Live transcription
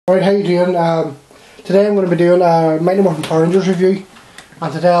Right, how you doing? Today I'm going to be doing a Mighty Morphin Power Rangers review,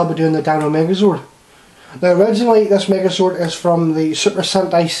 and today I'll be doing the Dino Megazord. Now originally this Megazord is from the Super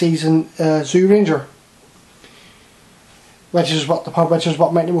Sentai season Zyuranger, which is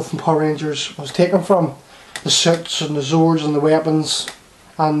what Mighty Morphin Power Rangers was taken from. The suits and the Zords and the weapons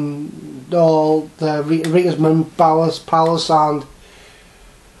and all the Rita's Moon Palace and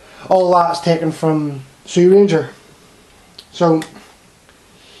all that's taken from Zyuranger. So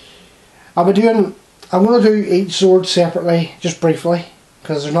I'm going to do each Zord separately, just briefly,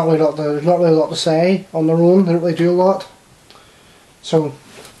 because there's not really a lot to say on their own. They don't really do a lot. So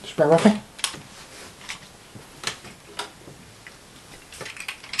just bear with me.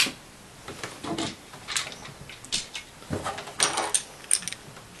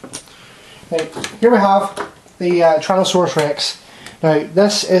 Now, here we have the Tyrannosaurus Rex. Now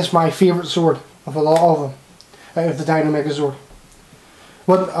this is my favourite Zord of a lot of them, out of the Dino Megazord.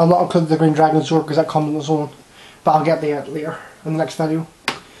 I'll not include the Green Dragon Zord because that comes on its own, but I'll get there later in the next video.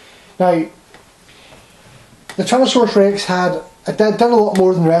 Now, the Tyrannosaurus Rex did a lot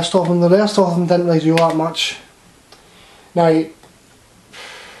more than the rest of them. The rest of them didn't really do that much. Now, I'd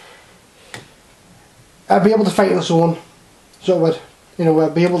be able to fight on its own, so it would,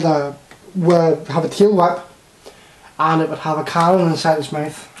 I'd be able to have a tail whip, and it would have a cannon inside its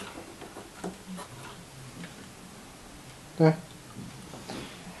mouth. Okay.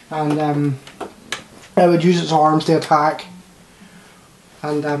 And it would use its arms to attack,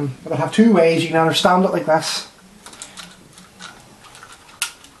 and it would have two ways. You can either stand it like this,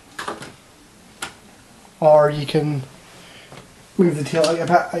 or you can move the tail out a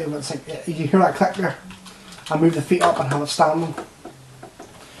bit. It's like, you hear that click there, and move the feet up and have it standing.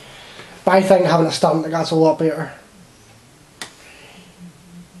 But I think having it standing like that's a lot better.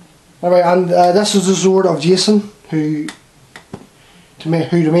 Anyway, and this is the Zord of Jason, who to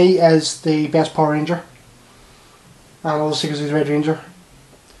me is the best Power Ranger, and obviously because he's the Red Ranger.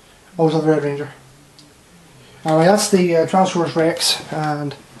 Always love the Red Ranger. Anyway, that's the Tyrannosaurus Rex,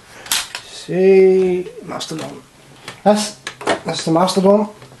 and see, Mastodon. This is the Mastodon.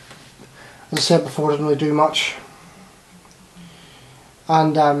 As I said before, it doesn't really do much.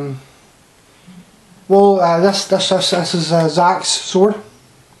 And this is Zach's sword.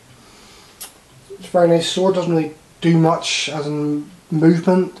 It's a very nice sword. Doesn't really do much as in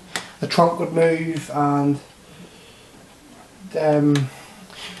movement. The trunk would move, and now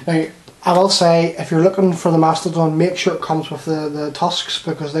I will say, if you're looking for the Mastodon, make sure it comes with the tusks,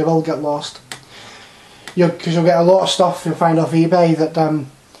 because they will get lost. Because you'll get a lot of stuff you'll find off eBay that there'll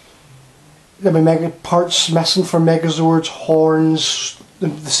be mega parts missing from Megazords, horns, the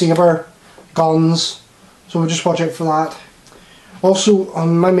saber, guns. So we'll just watch out for that. Also,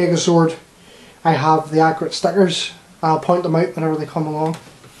 on my Megazord, I have the accurate stickers. I'll point them out whenever they come along.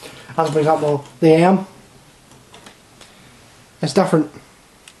 As for example, the M. It's different.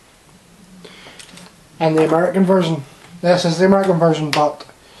 And the American version. This is the American version, but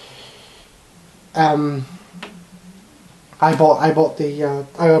I bought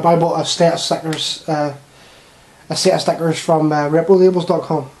a set of stickers. A set of stickers from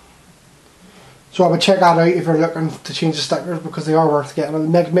reprolabels.com. So I would check that out if you're looking to change the stickers, because they are worth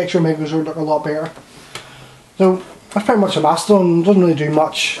getting. Make sure Megazord look a lot better. So that's pretty much a Mastodon. Doesn't really do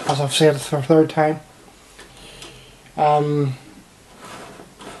much, as I've said for a third time.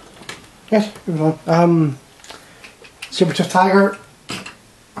 Yes, moving on. Saber-toothed Tiger,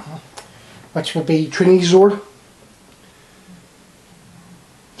 which would be Trini's Zord.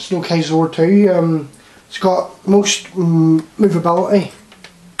 Snow Kai Zord too. It's got most movability,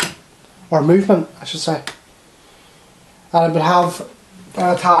 or movement I should say, and it would have an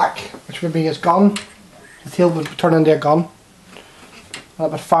attack, which would be his gun. The tail would turn into a gun, and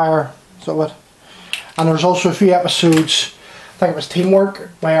it would fire, so it would. And there's also a few episodes, I think it was Teamwork,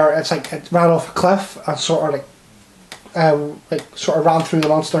 where it's like it ran off a cliff and sort of ran through the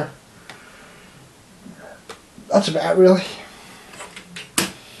monster. That's about it really.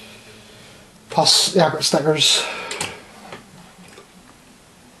 Plus the accurate stickers.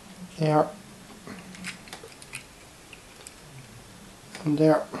 There. And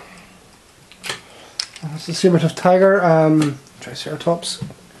there. That's the Saber-toothed Tiger, Triceratops.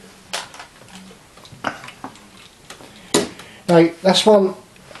 Now, this one,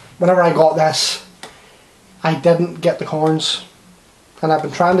 whenever I got this, I didn't get the horns. And I've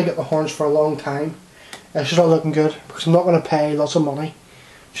been trying to get the horns for a long time. It's just not looking good, because I'm not going to pay lots of money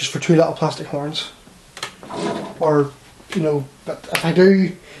just for two little plastic horns. Or, but if I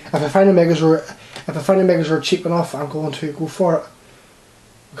find a Megazord cheap enough, I'm going to go for it.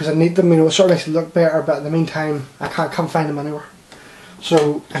 because I need them. You know, it sort of makes it look better, but in the meantime I can't find them anywhere.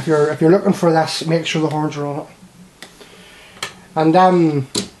 So if you're looking for this, make sure the horns are on it. And the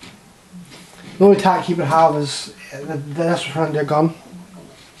only tack you would have is this around your gun.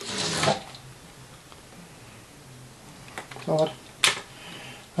 God.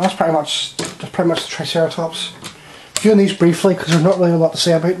 That's pretty much the Triceratops. Doing these briefly because there's not really a lot to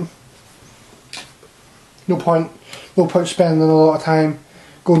say about them. No point spending a lot of time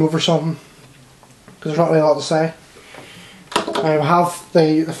going over something because there's not really a lot to say. We have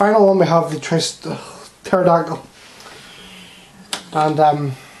the final one. We have the pterodactyl,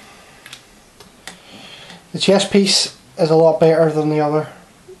 and the chest piece is a lot better than the other.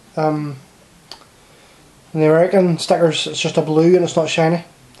 In the American stickers, it's just a blue and it's not shiny.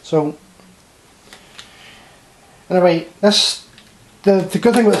 So anyway, the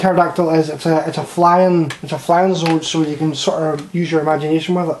good thing with the pterodactyl is it's a flying Zord, so you can sort of use your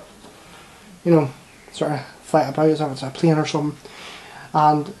imagination with it. You know, sort of fly it about as if it's a plane or something,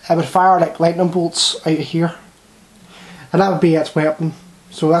 and it would fire like lightning bolts out of here, and that would be its weapon.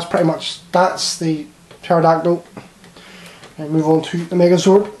 So that's the pterodactyl. And move on to the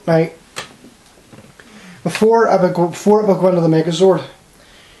Megazord. Now, before it would go into the Megazord,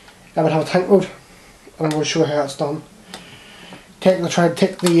 I would have a tank mode, and I'm going to show you how it's done. Take the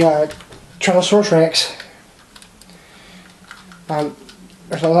Tyrannosaurus Rex, and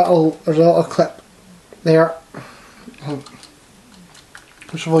there's a little clip there. And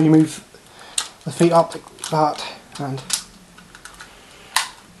first of all, you move the feet up like that, and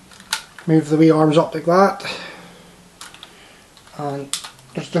move the wee arms up like that, and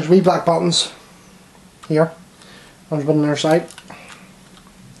there's wee black buttons here. There's one on the other side.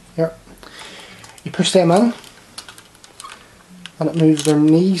 Here, you push them in, and it moves their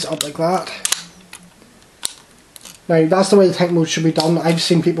knees up like that. Now that's the way the tank mode should be done. I've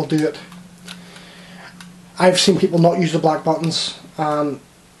seen people do it. I've seen people not use the black buttons, and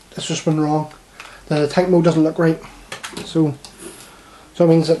it's just been wrong. The tank mode doesn't look right. So it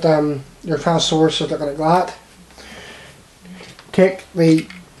means that your Tyrannosaurus is looking like that. Take the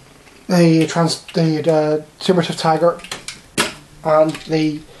saber-toothed tiger and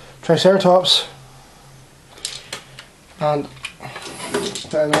the Triceratops, and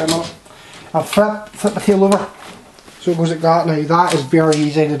I'll flip the tail over so it goes like that. Now that is very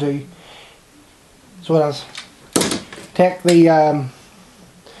easy to do. So it is. Take the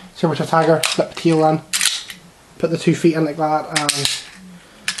saber-toothed tiger, flip the tail in, put the 2 feet in like that, and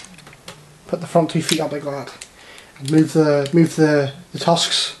put the front 2 feet up like that. And move the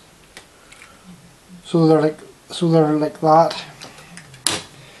tusks so they're like that.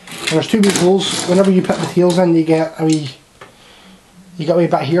 And there's 2 wee holes. Whenever you put the tails in, you get a wee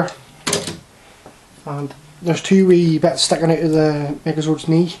bit here, and there's 2 wee bits sticking out of the Megazord's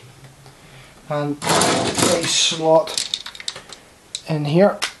knee, and a slot in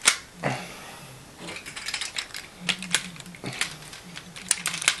here.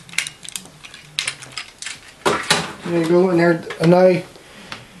 There you go, and now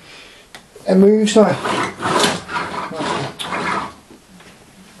it moves now.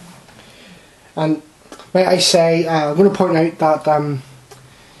 And might I say, I'm going to point out that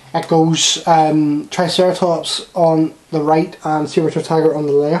it goes Triceratops on the right and saber-toothed tiger on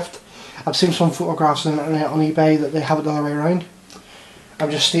the left. I've seen some photographs on the internet on eBay that they have it the other way around.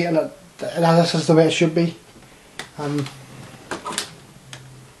 I'm just stating that this is the way it should be.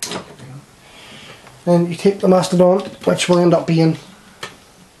 Then you take the mastodon, which will end up being,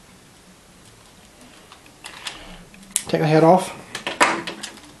 take the head off,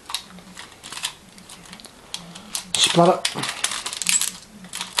 split it,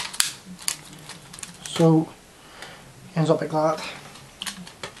 so it ends up like that,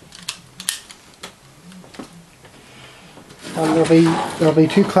 and there'll be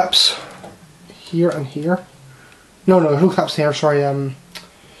 2 clips here and here. No, there's no clips there. Sorry.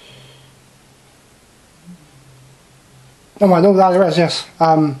 Oh no, there is, yes.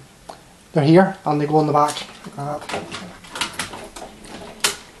 They're here and they go on the back like that.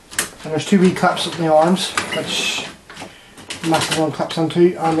 And there's 2 wee clips in the arms which the mastodon clips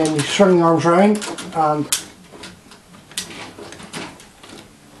into, and then you swing the arms round, and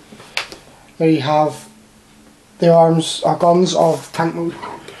there you have the arms or guns of tank mode.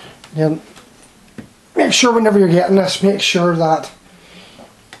 Then make sure whenever you're getting this, make sure that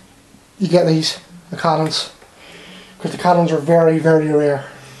you get the cannons. Because the cannons are very, very rare.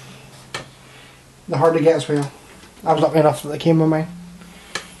 They're hard to get as well. I was lucky enough that they came with mine.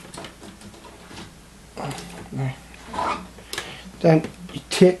 Then you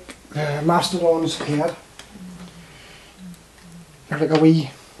take the mastodon's head. There's a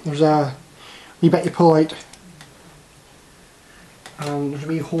wee bit you pull out, and there's a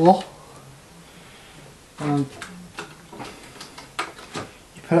wee hole, and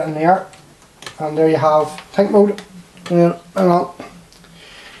you put it in there, and there you have tank mode. And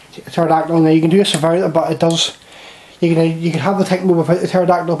take the pterodactyl. Now you can do this without it, but it does. You can have the tank mode without the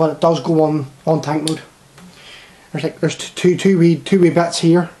pterodactyl, but it does go on tank mode. There's two wee bits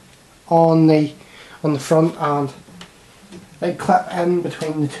here on the front, and they clip in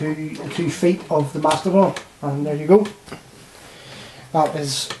between the two feet of the Mastodon, and there you go. That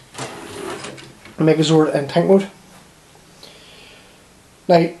is Megazord in tank mode.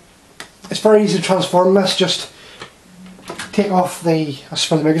 Now it's very easy to transform this. Just take off the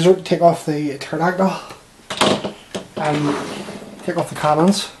Megazord, take off the pterodactyl, and take off the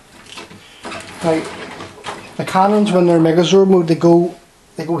cannons. Now the cannons, when they're Megazord mode, they go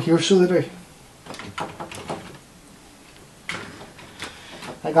here, so they do.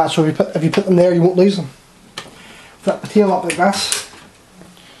 Like that, so if you put them there, you won't lose them. Flip the tail up like this,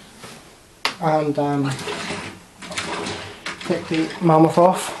 and take the mammoth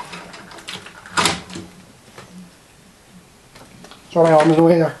off. Sorry, my arm is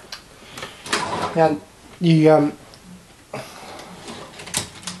away there. And you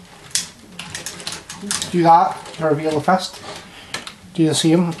do that to reveal the fist. Do the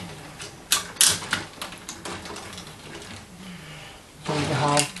same. So you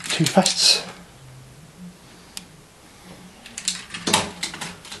have two fists.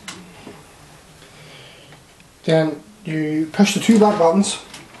 Then you push the two black buttons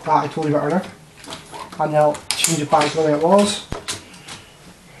that I told you about earlier, and they'll change it back to the way it was.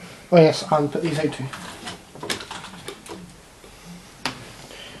 Oh yes, and put these out too.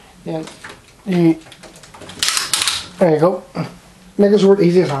 Then there you go. Megazord,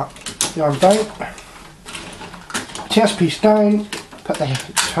 easy as that. The arm down, chest piece down, put the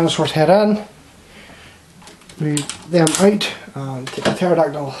Tyrannosaurus head in, move them out, and take the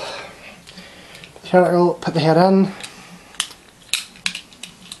pterodactyl. Put the head in,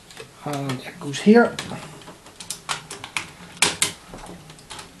 and it goes here.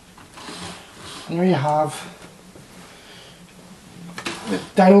 And there you have the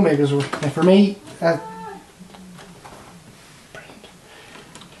Dino Megazord. Now for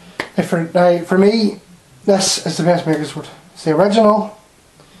me, this is the best Megazord. It's the original.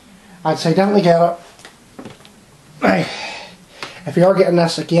 I'd say definitely get it. Now, if you are getting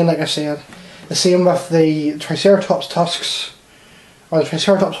this, again, like I said, the same with the Triceratops tusks, or the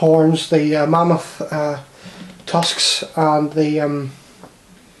Triceratops horns, the mammoth tusks, and the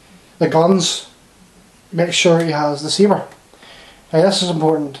guns. Make sure he has the saber. Now this is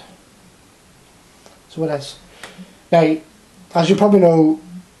important. So it is. Now, as you probably know,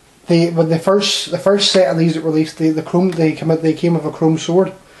 the first set of these that released, they came with a chrome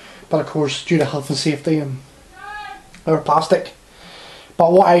sword, but of course due to health and safety, they were plastic.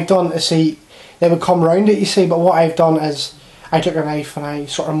 But what I've done is, see, they would come round it, you see, but what I've done is I took a knife and I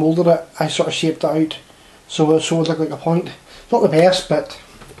sort of moulded it, I sort of shaped it out so it would look like a point. It's not the best, but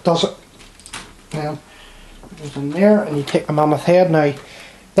it does it. Now, it goes in there, and you take the mammoth head. Now,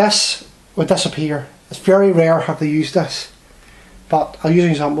 this would disappear. It's very rare have they used this, but I'll use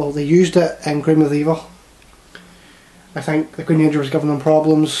an example. They used it in Green Medieval. I think the Green Ranger was giving them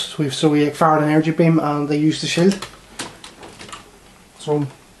problems, so we fired an energy beam and they used the shield. So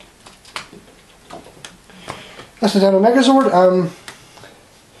that's the Dino Megazord.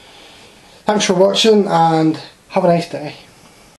 Thanks for watching and have a nice day.